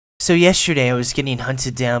So yesterday I was getting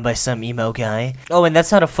hunted down by some emo guy. Oh, and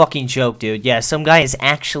that's not a fucking joke, dude. Yeah, some guy is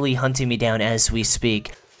actually hunting me down as we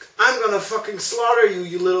speak. I'm gonna fucking slaughter you,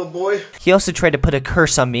 you little boy. He also tried to put a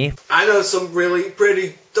curse on me. I know some really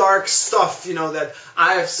pretty dark stuff, you know, that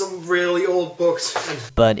I have some really old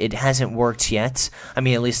books. But it hasn't worked yet. I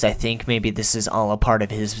mean, at least I think maybe this is all a part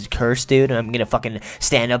of his curse, dude. I'm gonna fucking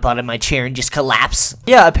stand up out of my chair and just collapse.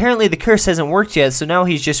 Yeah, apparently the curse hasn't worked yet, so now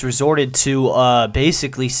he's just resorted to,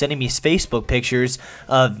 basically sending me Facebook pictures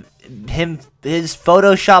of his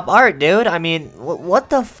Photoshop art, dude. I mean,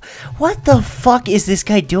 what the fuck is this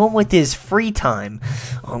guy doing with his free time?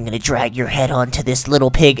 Oh, I'm gonna drag your head onto this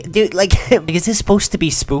little pig, dude. Like, is this supposed to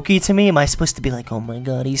be spooky to me? Am I supposed to be like, oh my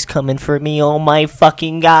god, he's coming for me? Oh my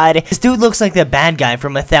fucking god! This dude looks like the bad guy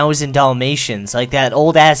from 1,000 Dalmatians, like that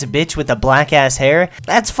old ass bitch with the black ass hair.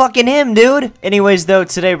 That's fucking him, dude. Anyways, though,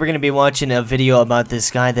 today we're gonna be watching a video about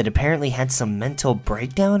this guy that apparently had some mental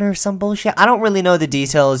breakdown or some bullshit. I don't really know the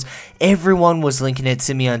details. Everyone was linking it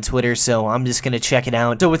to me on Twitter, so I'm just gonna check it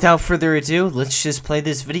out. So without further ado, let's just play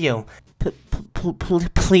this video.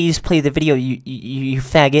 Please play the video, you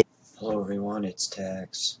faggot. Hello everyone, it's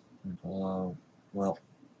Tax. Hello. Well,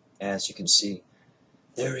 as you can see,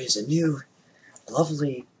 there is a new,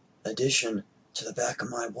 lovely addition to the back of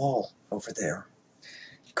my wall over there.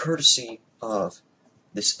 Courtesy of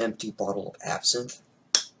this empty bottle of absinthe.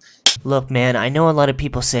 Look, man, I know a lot of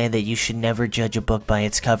people say that you should never judge a book by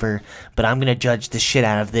its cover, but I'm gonna judge the shit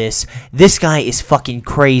out of this. This guy is fucking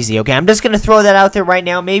crazy, okay? I'm just gonna throw that out there right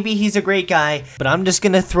now. Maybe he's a great guy, but I'm just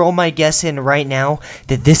gonna throw my guess in right now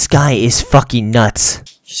that this guy is fucking nuts.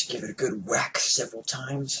 Just give it a good whack several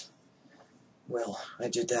times. Well, I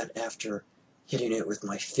did that after hitting it with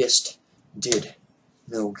my fist. Did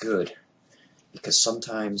no good. Because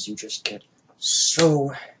sometimes you just get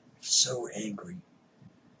so angry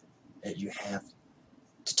that you have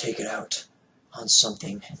to take it out on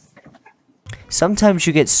something. Sometimes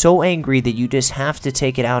you get so angry that you just have to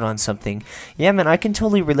take it out on something. Yeah, man, I can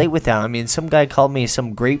totally relate with that. I mean, some guy called me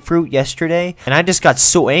some grapefruit yesterday, and I just got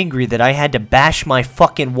so angry that I had to bash my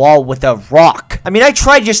fucking wall with a rock. I mean, I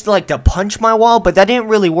tried just to punch my wall, but that didn't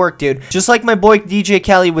really work, dude. Just like my boy DJ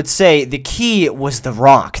Khaled would say, the key was the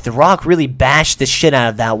rock. The rock really bashed the shit out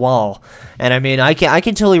of that wall. And I mean, I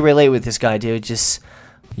can totally relate with this guy, dude. Just...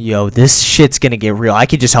 yo, this shit's gonna get real. I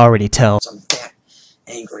can just already tell. I'm that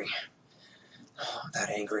angry. Oh, that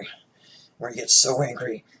angry. Where you get so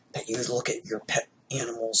angry that you look at your pet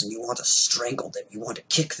animals and you want to strangle them, you want to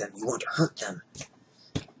kick them, you want to hurt them.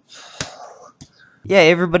 Yeah,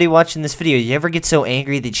 everybody watching this video, you ever get so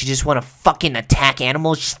angry that you just want to fucking attack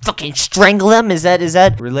animals, just fucking strangle them? Is that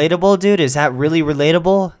relatable, dude? Is that really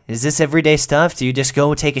relatable? Is this everyday stuff? Do you just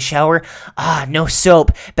go take a shower? Ah, no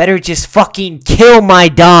soap. Better just fucking kill my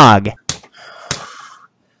dog.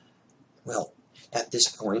 Well, at this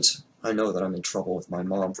point, I know that I'm in trouble with my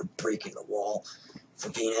mom for breaking the wall,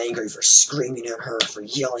 for being angry, for screaming at her, for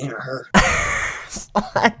yelling at her.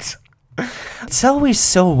 What? It's always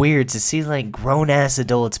so weird to see, grown-ass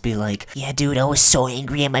adults be like, yeah, dude, I was so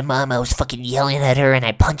angry at my mom, I was fucking yelling at her, and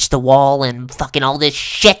I punched the wall, and fucking all this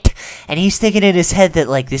shit. And he's thinking in his head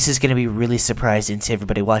that, this is gonna be really surprising to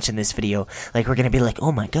everybody watching this video. We're gonna be like,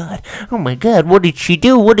 oh my god, what did she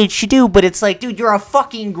do, But it's like, dude, you're a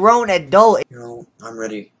fucking grown adult. You know, I'm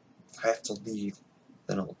ready. If I have to leave,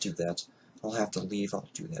 then I'll do that. I'll have to leave, I'll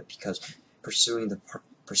do that, because pursuing the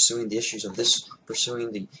issues of this,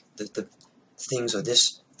 pursuing the things of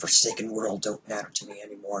this forsaken world don't matter to me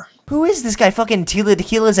anymore. Who is this guy? Fucking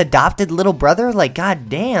Tequila's adopted little brother? God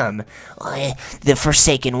damn. The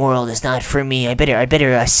forsaken world is not for me. I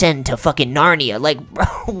better ascend to fucking Narnia.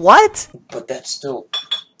 What? But that's still,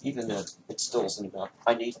 even though it still isn't enough.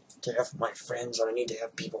 I need to have my friends, and I need to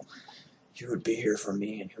have people who would be here for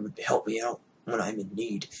me and who would help me out when I'm in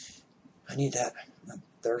need. I need that.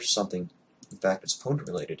 There's something, in fact, it's phone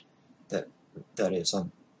related, that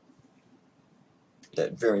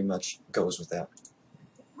very much goes with that.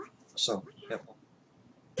 So, yeah.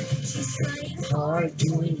 Is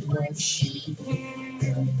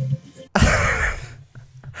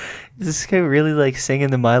this guy really singing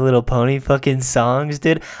the My Little Pony fucking songs,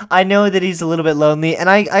 dude? I know that he's a little bit lonely, and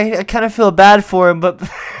I kind of feel bad for him, but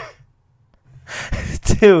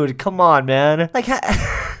dude, come on, man.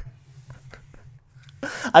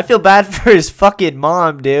 I feel bad for his fucking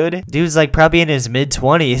mom, dude. Dude's probably in his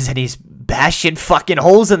mid-20s, and he's bashing fucking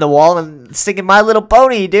holes in the wall and singing My Little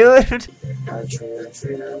Pony, dude. A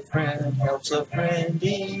true friend helps a friend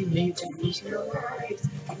in need to use your life.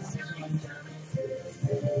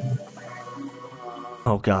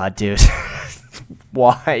 Oh god, dude.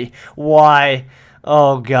 Why?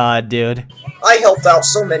 Oh god, dude. I helped out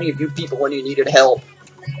so many of you people when you needed help.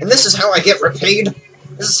 And this is how I get repaid?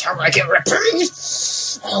 This is how I get repaid?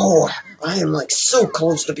 Oh, I am like so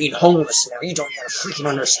close to being homeless now. You don't even freaking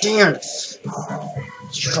understand. Oh,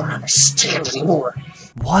 you don't understand anymore.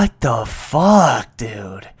 What the fuck,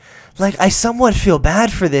 dude? Like, I somewhat feel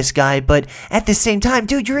bad for this guy, but at the same time,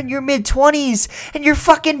 dude, you're in your mid-20s, and you're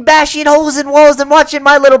fucking bashing holes in walls and watching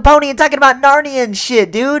My Little Pony and talking about Narnia and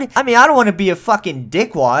shit, dude. I mean, I don't want to be a fucking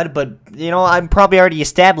dickwad, but, you know, I'm probably already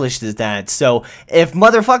established as that. So, if,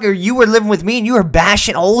 motherfucker, you were living with me and you were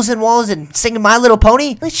bashing holes in walls and singing My Little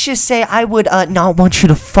Pony, let's just say I would, not want you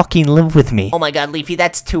to fucking live with me. Oh my god, Leafy,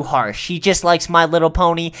 that's too harsh. He just likes My Little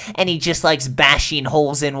Pony, and he just likes bashing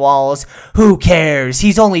holes in walls. Who cares?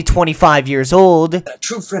 He's only 25 years old. A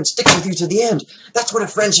true friend sticks with you to the end. That's what a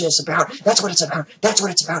friendship is about. That's what it's about. That's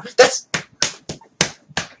what it's about. That's...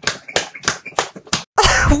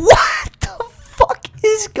 What the fuck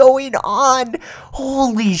is going on?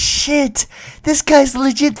 Holy shit. This guy's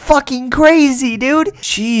legit fucking crazy, dude.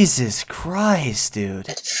 Jesus Christ, dude.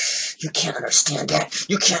 You can't understand that.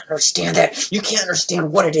 You can't understand that. You can't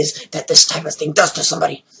understand what it is that this type of thing does to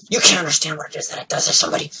somebody. You can't understand what it is that it does to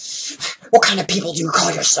somebody. What kind of people do you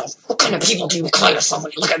call yourself? What kind of people do you call yourself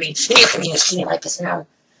when you look at me? And you look at me and you see me like this now.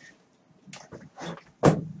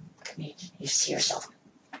 Look at me. You see yourself.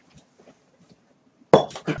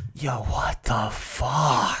 Yo, what the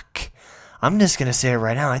fuck? I'm just gonna say it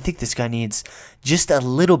right now. I think this guy needs just a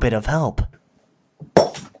little bit of help.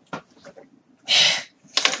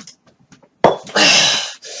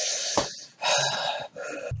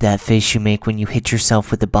 That face you make when you hit yourself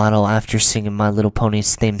with the bottle after singing My Little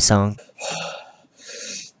Pony's theme song.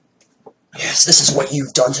 Yes, this is what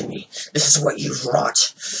you've done to me. This is what you've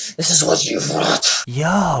wrought. This is what you've wrought.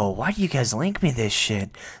 Yo, why do you guys link me this shit?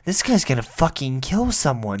 This guy's gonna fucking kill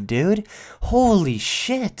someone, dude. Holy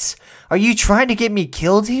shit. Are you trying to get me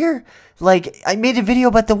killed here? Like, I made a video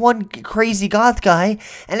about the one crazy goth guy,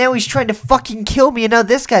 and now he's trying to fucking kill me, and now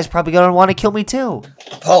this guy's probably gonna want to kill me too.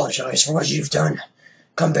 Apologize for what you've done.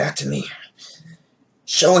 Come back to me.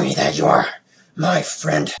 Show me that you are my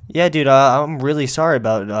friend. Yeah, dude, I'm really sorry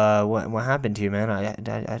about what happened to you, man.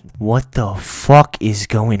 What the fuck is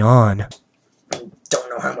going on? Don't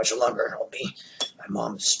know how much longer it'll be. My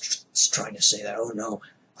mom's trying to say that, oh no,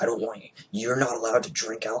 I don't want you. You're not allowed to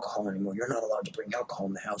drink alcohol anymore. You're not allowed to bring alcohol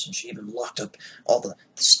in the house. And she even locked up all the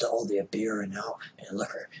beer and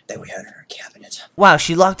liquor that we had in her cabinet. Wow,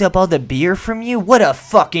 she locked up all the beer from you? What a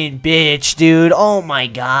fucking bitch, dude. Oh my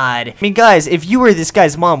god. I mean, guys, if you were this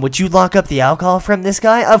guy's mom, would you lock up the alcohol from this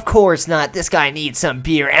guy? Of course not. This guy needs some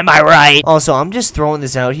beer. Am I right? Also, I'm just throwing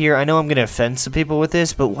this out here. I know I'm gonna offend some people with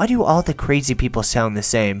this, but why do all the crazy people sound the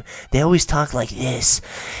same? They always talk like this.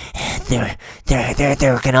 They're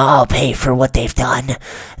gonna all pay for what they've done.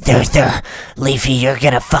 Leafy, you're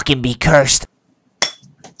gonna fucking be cursed.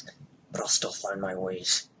 But I'll still find my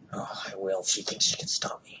ways. Oh, I will if she thinks she can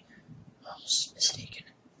stop me. Oh, she's mistaken.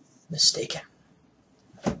 Mistaken.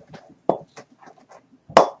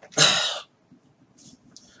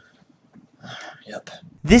 Yep.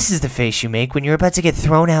 This is the face you make when you're about to get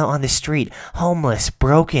thrown out on the street, homeless,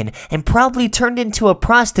 broken, and probably turned into a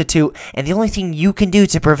prostitute, and the only thing you can do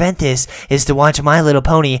to prevent this is to watch My Little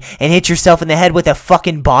Pony and hit yourself in the head with a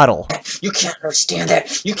fucking bottle. You can't understand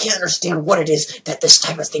that. You can't understand what it is that this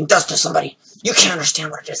type of thing does to somebody. You can't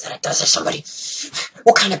understand what it is that it does to somebody.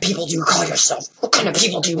 What kind of people do you call yourself? What kind of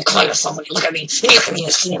people do you call yourself when you look at me? And you look at me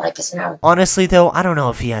and see me like this now. Honestly, though, I don't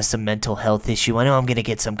know if he has some mental health issue. I know I'm gonna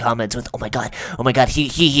get some comments with, oh my god,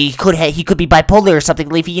 he could be bipolar or something,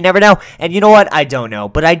 Leafy, you never know. And you know what? I don't know.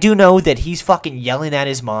 But I do know that he's fucking yelling at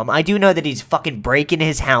his mom. I do know that he's fucking breaking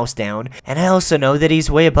his house down. And I also know that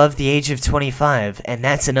he's way above the age of 25. And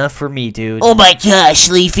that's enough for me, dude. Oh my gosh,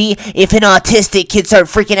 Leafy. If an autistic kid started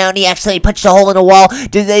freaking out and he accidentally punched a hole in a wall,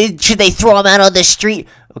 should they throw him out on the street?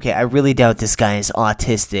 Okay, I really doubt this guy is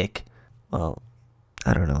autistic. Well,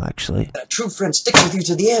 I don't know, actually. A true friend sticks with you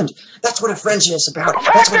to the end. That's what a friendship is about.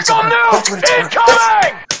 That's what it's about. That's what it's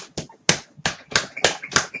about.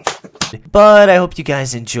 But I hope you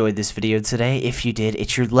guys enjoyed this video today. If you did,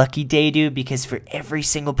 it's your lucky day, dude, because for every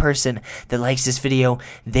single person that likes this video,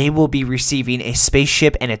 they will be receiving a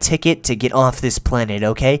spaceship and a ticket to get off this planet,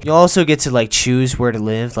 okay? You'll also get to, like, choose where to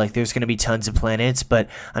live. Like, there's gonna be tons of planets, but,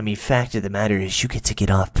 I mean, fact of the matter is you get to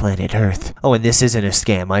get off planet Earth. Oh, and this isn't a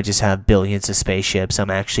scam. I just have billions of spaceships. I'm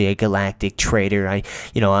actually a galactic trader.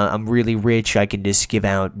 I'm really rich. I can just give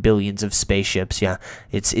out billions of spaceships. Yeah,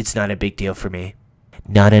 it's not a big deal for me.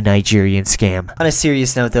 not a Nigerian scam. On a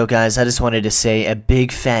serious note though, guys, I just wanted to say a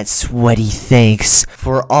big fat sweaty thanks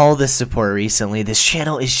for all the support recently. This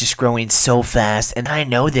channel is just growing so fast, and I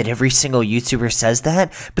know that every single YouTuber says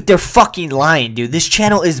that, but they're fucking lying, dude. This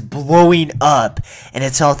channel is blowing up, and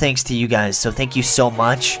it's all thanks to you guys, so thank you so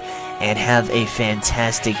much, and have a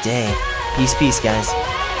fantastic day. Peace, guys.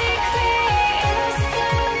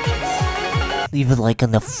 Leave a like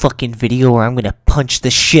on the fucking video or I'm gonna punch the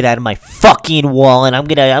shit out of my fucking wall and I'm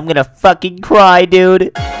gonna fucking cry,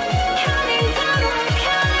 dude.